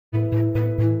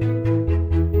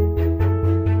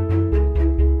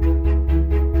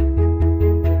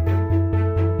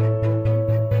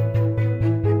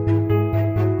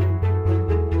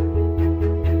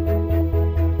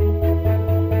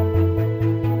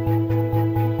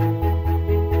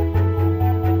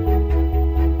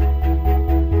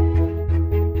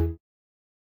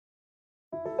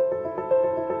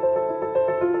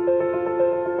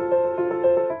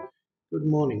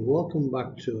welcome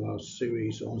back to our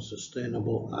series on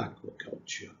sustainable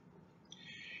aquaculture.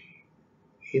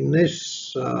 In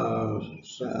this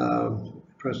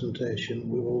presentation,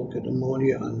 we will look at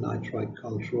ammonia and nitrite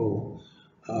control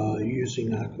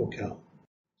using AquaCal.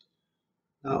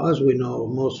 Now, as we know,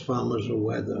 most farmers are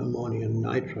aware that ammonia and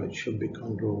nitrite should be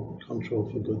controlled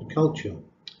for good culture.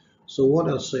 So what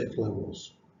are safe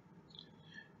levels?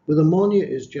 With ammonia,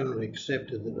 it is generally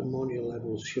accepted that ammonia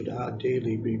levels should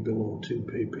ideally be below 2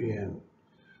 ppm.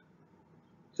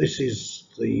 This is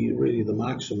really the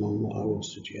maximum, I would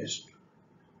suggest.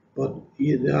 But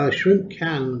shrimp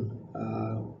can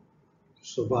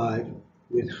survive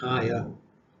with higher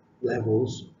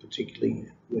levels, particularly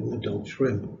with an adult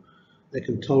shrimp. They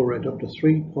can tolerate up to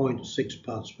 3.6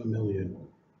 parts per million.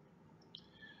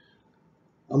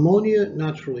 Ammonia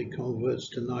naturally converts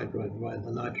to nitrite via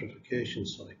the nitrification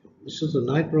cycle. This is a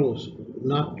natural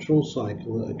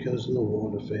cycle that occurs in the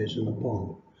water phase in the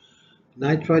pond.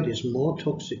 Nitrite is more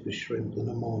toxic with shrimp than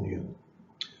ammonia.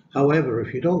 However,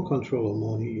 if you don't control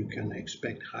ammonia, you can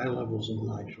expect high levels of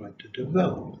nitrite to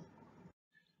develop.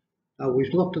 Now,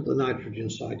 we've looked at the nitrogen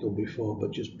cycle before,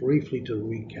 but just briefly to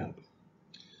recap.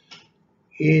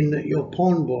 In your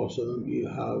pond bottom, you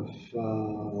have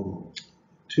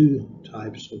two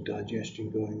types of digestion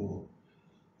going on,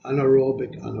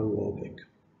 anaerobic and aerobic.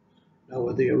 Now,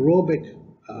 with the aerobic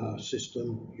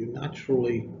system, you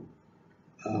naturally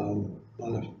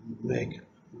make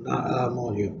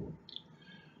ammonia.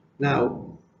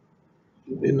 Now,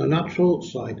 in the natural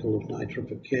cycle of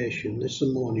nitrification, this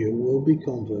ammonia will be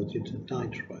converted to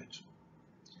nitrite.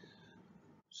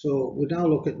 So we now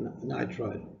look at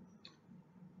nitrite.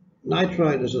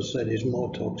 Nitrite, as I said, is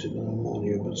more toxic than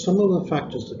ammonia, but some of the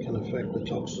factors that can affect the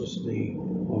toxicity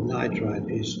of nitrite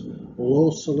is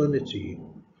low salinity.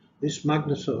 This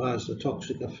magnifies the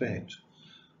toxic effect.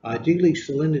 Ideally,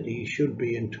 salinity should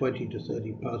be in 20 to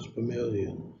 30 parts per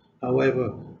million.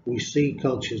 However, we see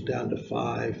cultures down to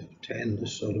 5, 10,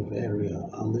 this sort of area,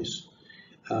 and this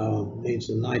means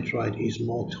the nitrite is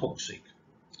more toxic.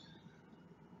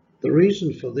 The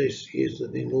reason for this is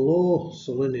that in low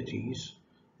salinities,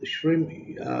 the shrimp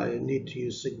need to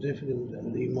use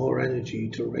significantly more energy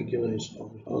to regulate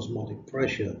osmotic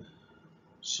pressure,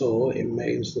 so it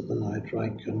means that the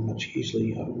nitrite can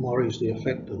more easily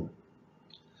affect them.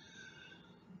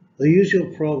 The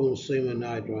usual problem seen with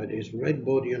nitrite is red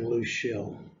body and loose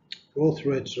shell. Growth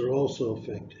rates are also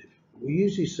effective. We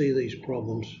usually see these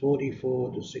problems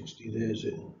 44 to 60 days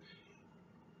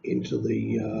into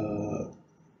the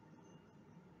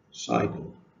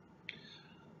cycle.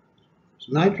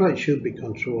 So nitrite should be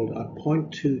controlled at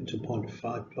 0.2 to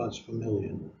 0.5 parts per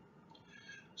million.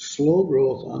 Slow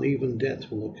growth and even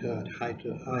death will occur at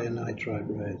higher nitrite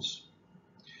rates.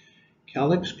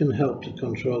 Calyx can help to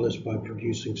control this by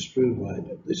producing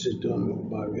struvite. This is done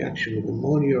by reaction of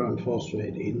ammonia and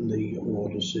phosphate in the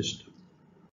water system.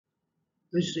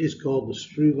 This is called the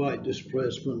struvite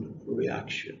displacement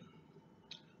reaction.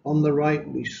 On the right,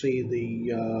 we see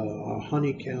the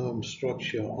honeycomb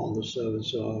structure on the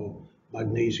surface of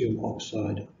magnesium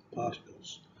oxide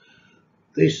particles.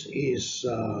 This is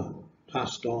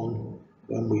passed on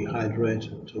when we hydrate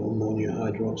to ammonia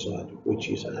hydroxide, which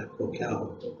is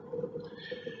AquaCal.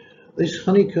 This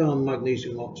honeycomb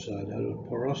magnesium oxide has a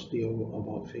porosity of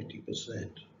about 50%.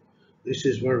 This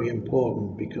is very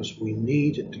important because we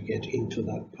need to get into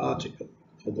that particle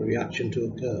for the reaction to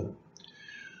occur.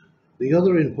 The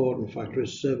other important factor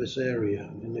is surface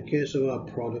area. In the case of our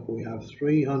product, we have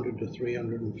 300 to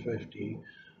 350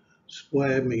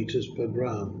 square meters per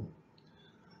gram.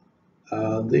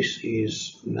 This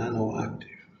is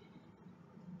nanoactive.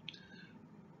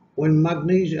 When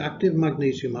active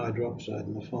magnesium hydroxide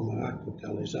in the form of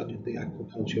AquaCal is added to the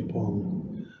aquaculture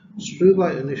pond,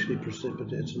 struvite initially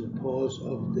precipitates in the pores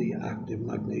of the active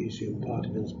magnesium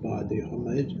particles by the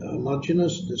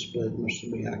homogeneous displacement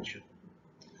reaction.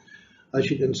 As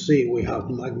you can see, we have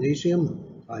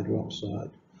magnesium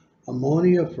hydroxide,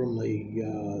 ammonia from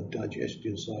the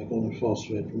digestion cycle, and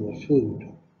phosphate from the food.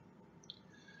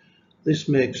 This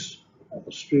makes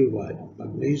struvite,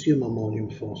 magnesium ammonium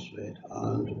phosphate,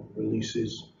 and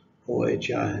releases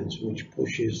OH ions, which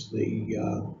pushes the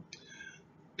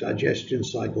digestion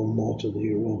cycle more to the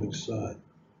aerobic side.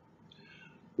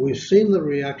 We've seen the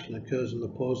reaction occurs in the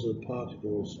pores of the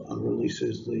particles and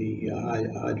releases the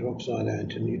hydroxide ion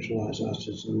to neutralize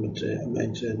acids and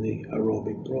maintain the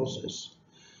aerobic process.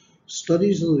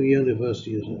 Studies of the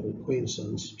University of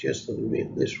Queensland suggest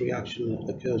that this reaction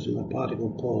occurs in the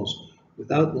particle pores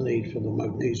without the need for the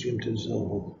magnesium to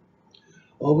dissolve.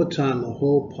 Over time, the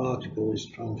whole particle is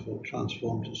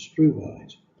transformed to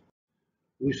struvite.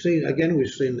 we've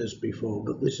seen this before,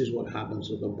 but this is what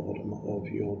happens at the bottom of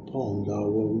your pond. I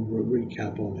will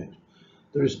recap on it.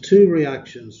 There's two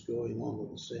reactions going on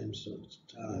at the same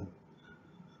time,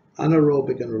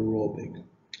 anaerobic and aerobic.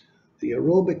 The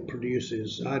aerobic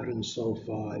produces hydrogen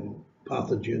sulfide,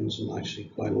 pathogens, and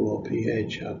actually quite a low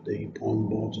pH at the pond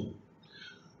bottom.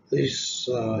 This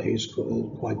is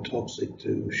quite toxic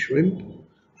to shrimp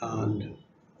and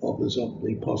opens up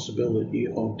the possibility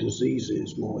of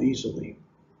diseases more easily.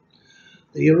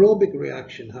 The aerobic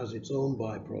reaction has its own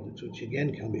byproducts, which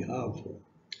again can be harmful.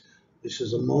 This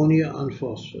is ammonia and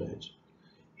phosphate.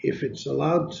 If it's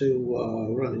allowed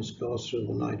to run its course through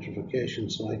the nitrification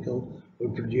cycle, we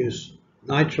produce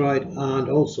nitrite and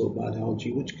also bad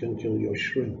algae, which can kill your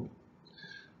shrimp.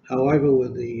 However,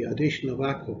 with the addition of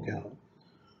AquaCal,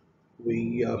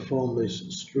 we form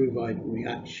this Struvite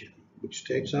reaction, which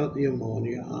takes out the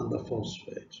ammonia and the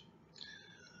phosphate.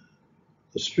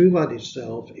 The Struvite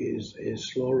itself is a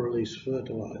slow-release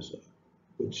fertilizer,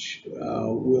 which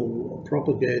will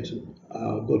propagate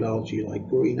good algae like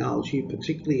green algae,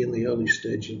 particularly in the early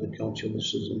stage of the culture.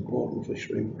 This is important for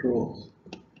shrimp growth.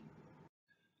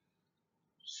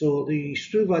 So the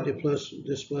Struvite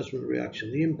displacement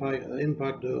reaction, the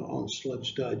impact on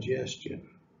sludge digestion.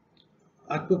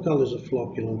 AquaCal is a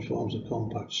flocculant and forms a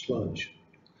compact sludge.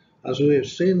 As we have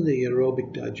seen, the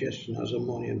aerobic digestion has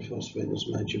ammonia and phosphate as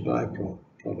major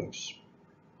byproducts.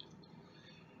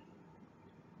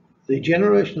 The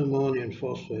generation of ammonia and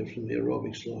phosphate from the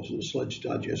aerobic sludge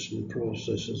digestion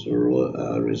processes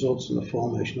results in the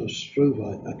formation of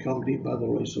struvite, accompanied by the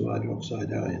release of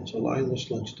hydroxide ions, allowing the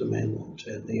sludge to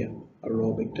maintain the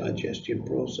aerobic digestion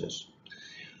process.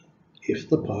 If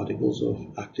the particles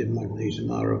of active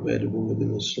magnesium are available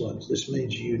within the sludge, this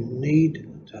means you need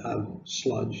to have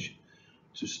sludge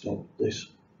to stop this,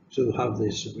 to have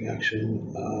this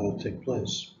reaction take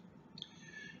place.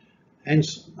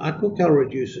 Hence, AquaCal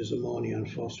reduces ammonia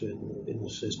and phosphate in the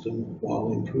system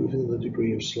while improving the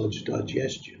degree of sludge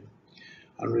digestion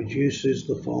and reduces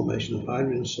the formation of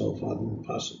hydrogen sulfide and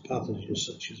pathogens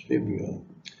such as Vibrio.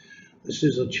 This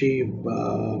is achieved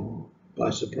by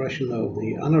suppression of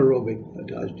the anaerobic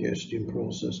digestion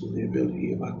process and the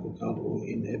ability of AquaCal to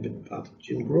inhibit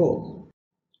pathogen growth.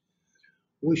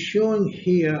 We're showing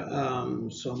here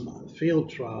some field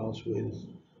trials with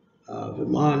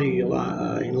Vimani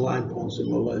in line ponds in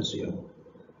Malaysia.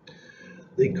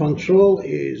 The control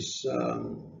is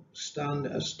a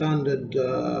standard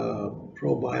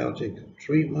probiotic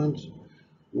treatment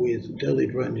with daily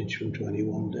drainage from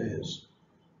 21 days.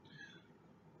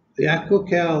 The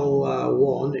AquaCal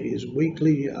 1 is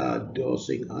weekly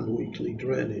dosing and weekly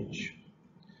drainage.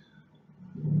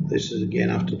 This is again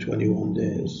after 21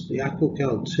 days. The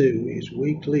AquaCal 2 is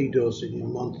weekly dosing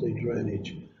and monthly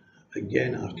drainage,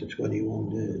 again after 21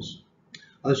 days.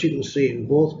 As you can see, in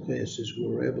both cases we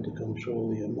were able to control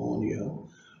the ammonia,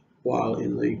 while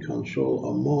in the control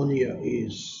ammonia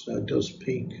does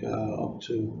peak up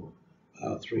to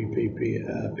 3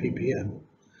 ppm.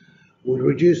 We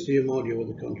reduce the ammonia with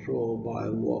the control by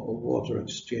water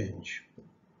exchange.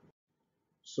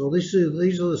 So these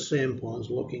are the same ponds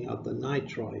looking at the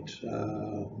nitrite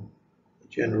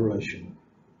generation.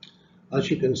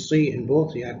 As you can see in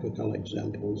both the AquaCal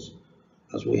examples,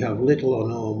 as we have little or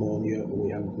no ammonia, we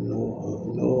have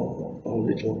no or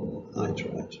little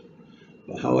nitrite.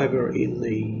 But however, in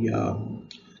the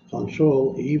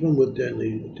control, even with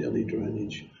daily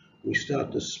drainage, we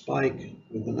start to spike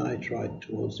with the nitrite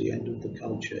towards the end of the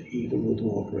culture, even with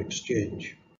water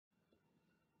exchange.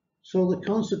 So the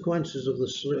consequences of the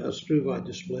struvite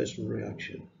displacement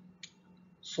reaction.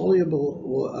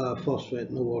 Soluble phosphate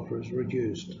in the water is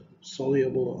reduced.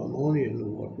 Soluble ammonia in the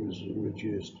water is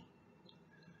reduced.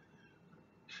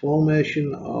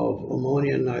 Formation of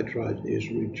ammonia and nitrite is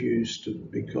reduced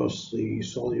because the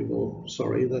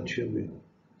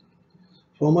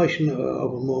formation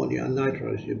of ammonia and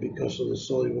nitrite because of the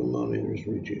soluble ammonia is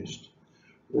reduced.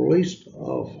 Release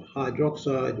of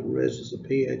hydroxide raises the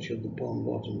pH of the pond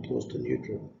bottom close to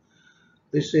neutral.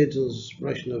 This aids in the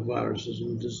suppression of viruses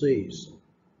and disease.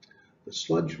 The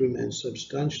sludge remains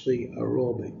substantially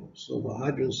aerobic, so the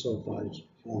hydrogen sulfide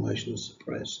formation is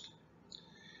suppressed.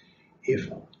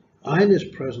 If iron is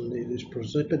present, it is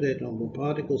precipitated on the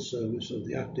particle surface of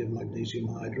the active magnesium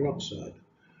hydroxide,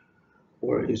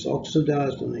 where it is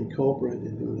oxidized and incorporated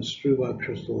in the struvite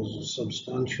crystals as a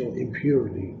substantial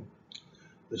impurity.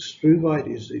 The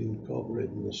struvite is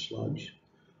incorporated in the sludge.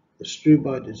 The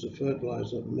struvite is a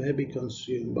fertilizer that may be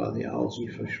consumed by the algae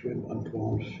for shrimp and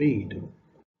prawn feed.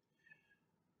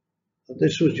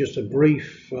 This was just a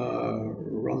brief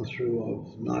run through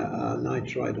of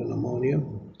nitrite and ammonia.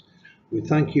 We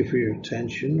thank you for your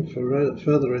attention. For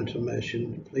further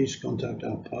information, please contact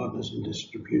our partners and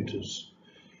distributors.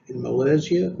 In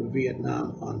Malaysia,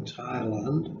 Vietnam and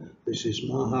Thailand, this is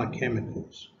Maha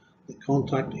Chemicals. The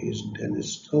contact is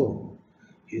Dennis To.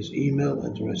 His email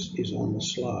address is on the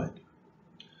slide.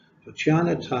 For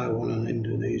China, Taiwan and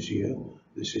Indonesia,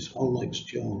 this is Honlex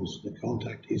Jones. The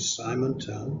contact is Simon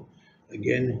Tan.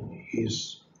 Again,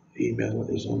 his email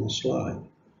is on the slide.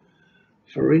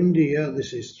 For India,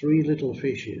 this is Three Little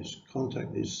Fishes.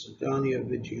 Contact is Sadania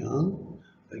Vijayan.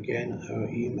 Again, her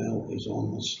email is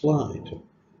on the slide.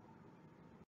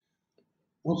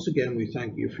 Once again, we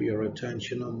thank you for your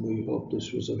attention and we hope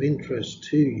this was of interest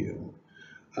to you.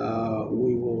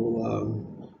 We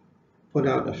will put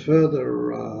out a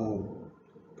further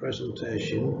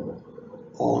presentation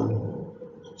on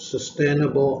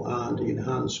sustainable and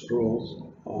enhanced growth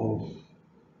of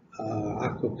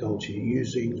aquaculture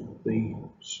using the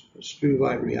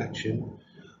Struvite reaction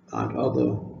and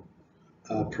other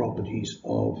properties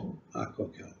of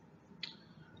AquaCal.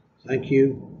 Thank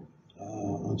you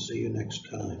and see you next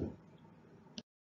time.